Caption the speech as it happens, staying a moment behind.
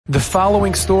The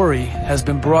following story has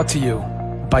been brought to you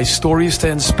by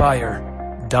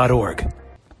StoriesToInspire.org.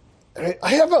 I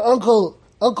have an Uncle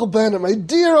Bennett, my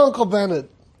dear Uncle Bennett.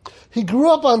 He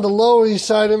grew up on the Lower East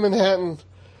Side of Manhattan,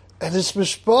 and his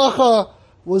mishpacha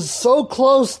was so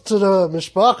close to the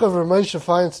mishpacha of Moshe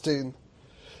Feinstein.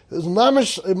 It was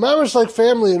mamish like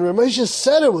family, and Moshe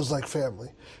said it was like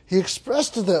family. He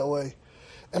expressed it that way.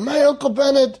 And my Uncle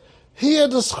Bennett, he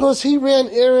had the schus, he ran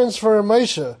errands for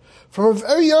Moshe. From a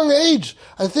very young age,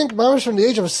 I think mamish from the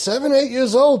age of 7, 8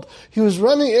 years old, he was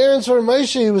running errands for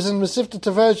Moshe. He was in Mesivta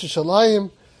Tevesh Shalayim,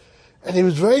 and he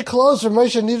was very close.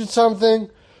 Moshe needed something,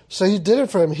 so he did it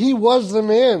for him. He was the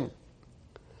man.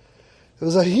 It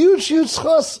was a huge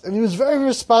schus, and he was very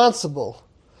responsible.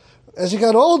 As he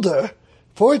got older,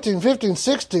 14, 15,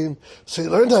 16, so he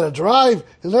learned how to drive.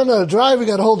 He got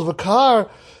a hold of a car.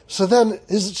 So then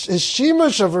his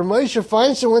shemesh of Moshe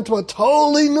Feinstein went to a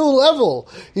totally new level.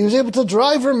 He was able to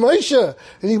drive Moshe,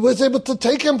 and he was able to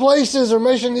take him places.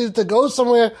 Moshe needed to go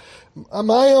somewhere.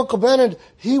 My Uncle Bennett,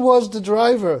 he was the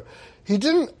driver. He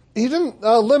didn't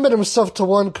limit himself to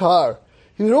one car.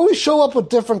 He would always show up with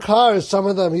different cars. Some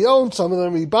of them he owned, some of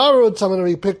them he borrowed, some of them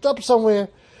he picked up somewhere.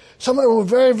 Some of them were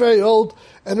very, very old.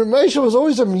 And Moshe was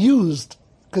always amused,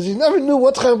 because he never knew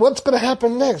what's going to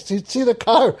happen next. He'd see the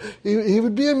car. He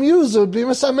would be amused. It would be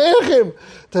mesamechim.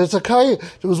 There's a car.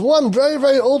 There was one very,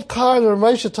 very old car that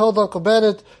Moshe told Uncle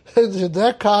Bennett,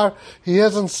 that car he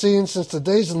hasn't seen since the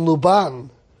days in Luban.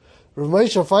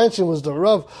 Moshe Feinstein was the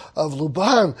Rav of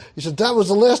Luban. He said that was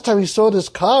the last time he saw this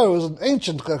car. It was an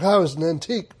ancient car. It was an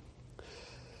antique.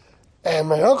 And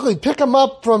my uncle, he'd pick him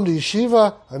up from the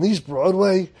yeshiva on East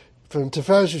Broadway, from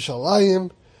Tevesh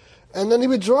Shalayim, and then he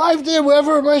would drive there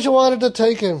wherever Moshe wanted to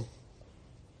take him.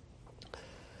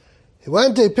 He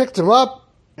went there, picked him up,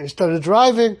 and he started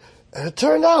driving, and it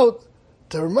turned out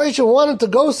that Moshe wanted to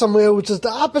go somewhere which is the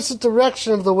opposite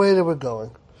direction of the way they were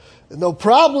going. No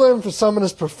problem for someone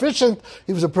who's proficient.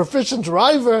 He was a proficient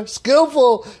driver,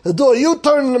 skillful. He'll do a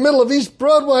U-turn in the middle of East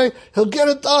Broadway. He'll get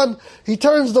it done. He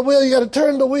turns the wheel. You got to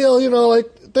turn the wheel,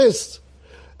 like this.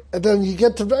 And then you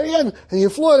get to the very end, and you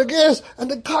floor the gas, and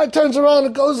the car turns around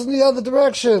and goes in the other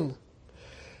direction.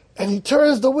 And he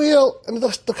turns the wheel, and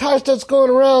the car starts going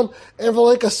around, and for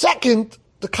like a second,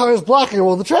 the car is blocking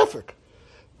all the traffic.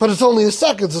 But it's only a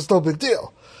second, so it's no big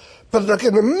deal. But like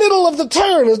in the middle of the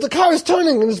turn, as the car is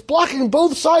turning, and it's blocking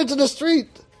both sides of the street.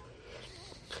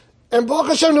 And Baruch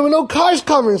Hashem, there were no cars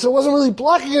coming, so it wasn't really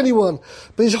blocking anyone.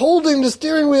 But he's holding the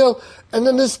steering wheel, and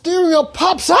then the steering wheel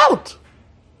pops out.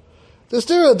 The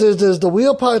steering wheel, there's the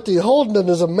wheel part that you hold, and then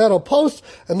there's a metal post,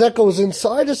 and that goes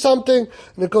inside of something,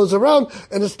 and it goes around,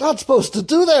 and it's not supposed to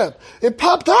do that. It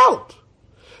popped out.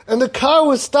 And the car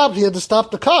was stopped. He had to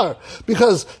stop the car,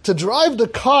 because to drive the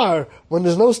car when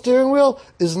there's no steering wheel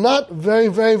is not very,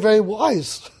 very, very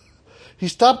wise. He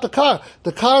stopped the car.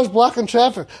 The car is blocking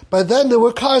traffic. By then, there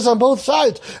were cars on both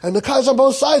sides, and the cars on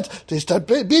both sides, they start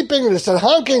beeping, and they start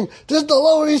honking. This is the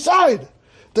Lower East Side.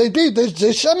 They beep. They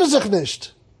shemmen sich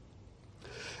nicht.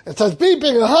 It starts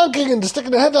beeping and honking and sticking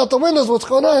their head out the windows, what's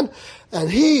going on? And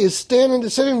he is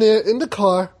sitting there in the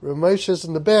car. Ramesh is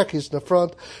in the back, he's in the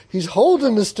front. He's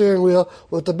holding the steering wheel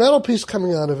with the metal piece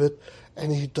coming out of it,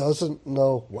 and he doesn't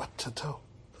know what to do.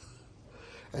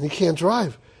 And he can't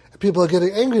drive. And people are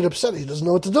getting angry and upset. He doesn't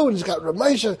know what to do, and he's got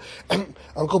Ramesh. And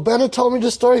Uncle Bennett told me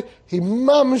this story. He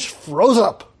mamish froze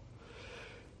up.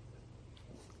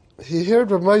 He heard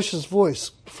Ramesh's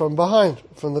voice from behind,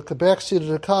 from the back seat of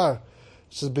the car.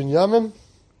 He says, Binyamin,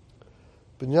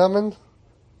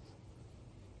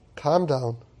 calm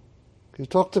down. He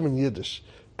talked to him in Yiddish.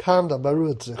 Calm down,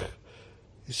 beruhig sich.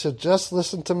 He said, just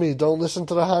listen to me. Don't listen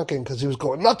to the honking, because he was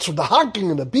going nuts with the honking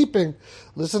and the beeping.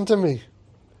 Listen to me.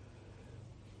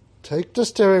 Take the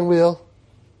steering wheel,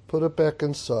 put it back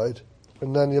inside,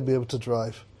 and then you'll be able to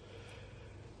drive.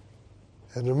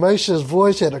 And Ramesh's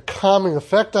voice had a calming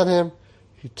effect on him.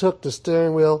 He took the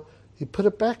steering wheel, he put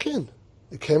it back in.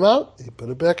 It came out, he put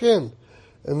it back in.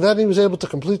 And then he was able to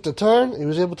complete the turn. He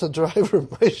was able to drive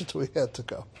Ramesh to where he had to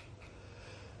go.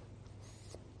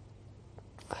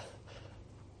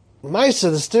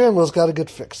 Maisa, the steering wheel's got to get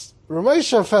fixed.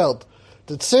 Ramesh felt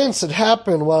that since it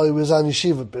happened while he was on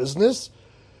yeshiva business,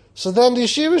 so then the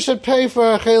yeshiva should pay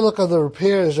for a chelak of the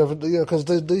repairs, because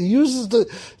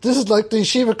this is like the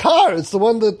yeshiva car. It's the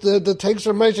one that takes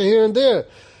Ramesh here and there.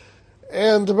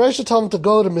 And the Ramesh told him to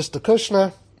go to Mr.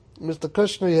 Kushner. Mr.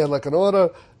 Kushner, he had like an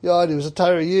auto yard, he was a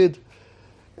tire yid.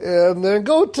 And then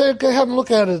go have him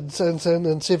look at it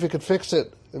and see if he could fix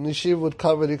it. And the yeshiva would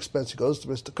cover the expense. He goes to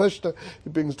Mr. Kushner, he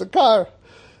brings the car,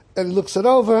 and he looks it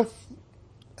over.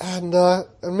 And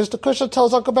Mr. Kushner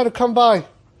tells Uncle Ben to come by.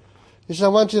 He said,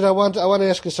 I want to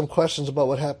ask you some questions about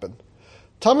what happened.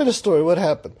 Tell me the story, what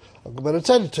happened? Uncle Bennett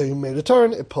said, he made a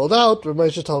turn, it pulled out, Rabbi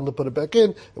Moshe told him to put it back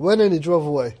in, it went in, he drove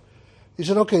away. He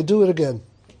said, okay, do it again.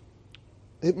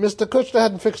 Mr. Kushner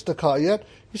hadn't fixed the car yet.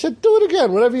 He said, do it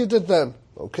again, whatever you did then.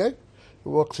 Okay.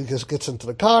 He just gets into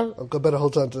the car, Uncle Bennett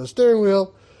holds onto the steering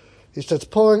wheel, he starts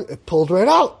pulling, it pulled right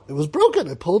out. It was broken,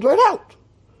 it pulled right out.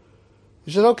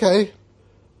 He said, okay,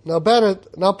 now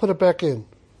Bennett, now put it back in.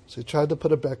 So he tried to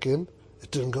put it back in, it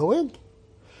didn't go in.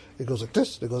 It goes like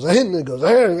this, it goes in, it goes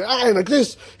in, like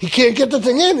this. He can't get the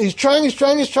thing in. He's trying. And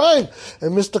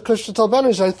Mr. Kushner told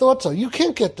Bennett, I thought so. You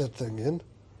can't get that thing in.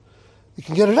 You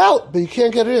can get it out, but you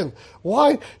can't get it in.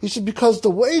 Why? He said, because the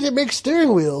way they make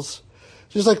steering wheels,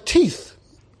 it's like teeth.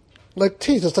 Like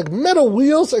teeth. It's like metal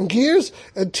wheels and gears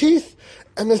and teeth.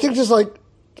 And I think there's like,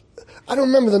 I don't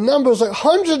remember the numbers, like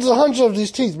hundreds and hundreds of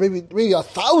these teeth, maybe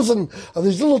 1,000 of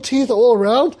these little teeth all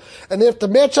around, and they have to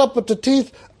match up with the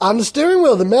teeth on the steering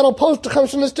wheel, the metal post that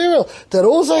comes from the steering wheel, that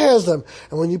also has them.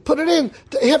 And when you put it in,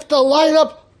 they have to line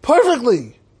up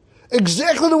perfectly,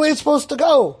 exactly the way it's supposed to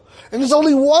go. And there's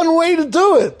only one way to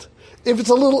do it. If it's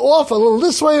a little off, a little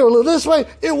this way or a little this way,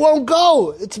 it won't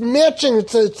go. It's matching,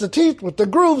 it's the teeth with the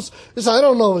grooves. I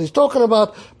don't know what he's talking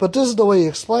about, but this is the way he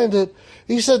explained it.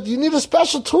 He said, you need a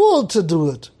special tool to do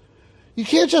it. You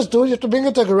can't just do it. You have to bring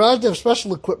it to the garage. They have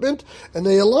special equipment, and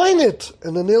they align it.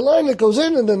 And then the alignment goes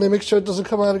in, and then they make sure it doesn't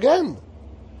come out again.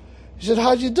 He said,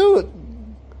 how'd you do it?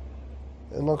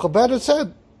 And Uncle Bennett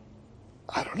said,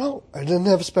 I don't know. I didn't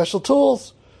have special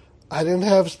tools. I didn't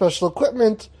have special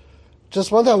equipment.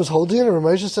 Just one day I was holding it, and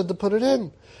Rabbi Moshe said to put it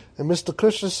in. And Mr.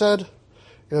 Kushner said,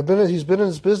 he's been in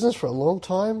his business for a long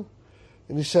time.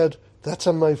 And he said, that's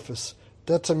a mifus.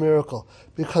 That's a miracle,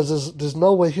 because there's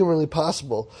no way humanly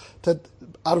possible that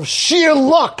out of sheer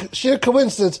luck, sheer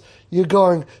coincidence, you're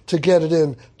going to get it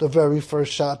in the very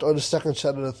first shot or the second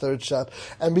shot or the third shot.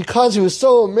 And because he was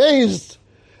so amazed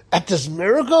at this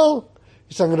miracle,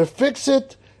 he said, I'm going to fix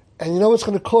it, and you know what's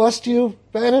going to cost you,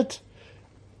 Bennett?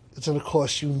 It's going to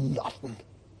cost you nothing.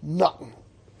 Nothing.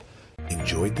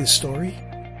 Enjoyed this story?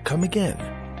 Come again.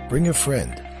 Bring a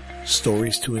friend.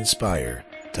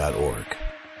 StoriesToInspire.org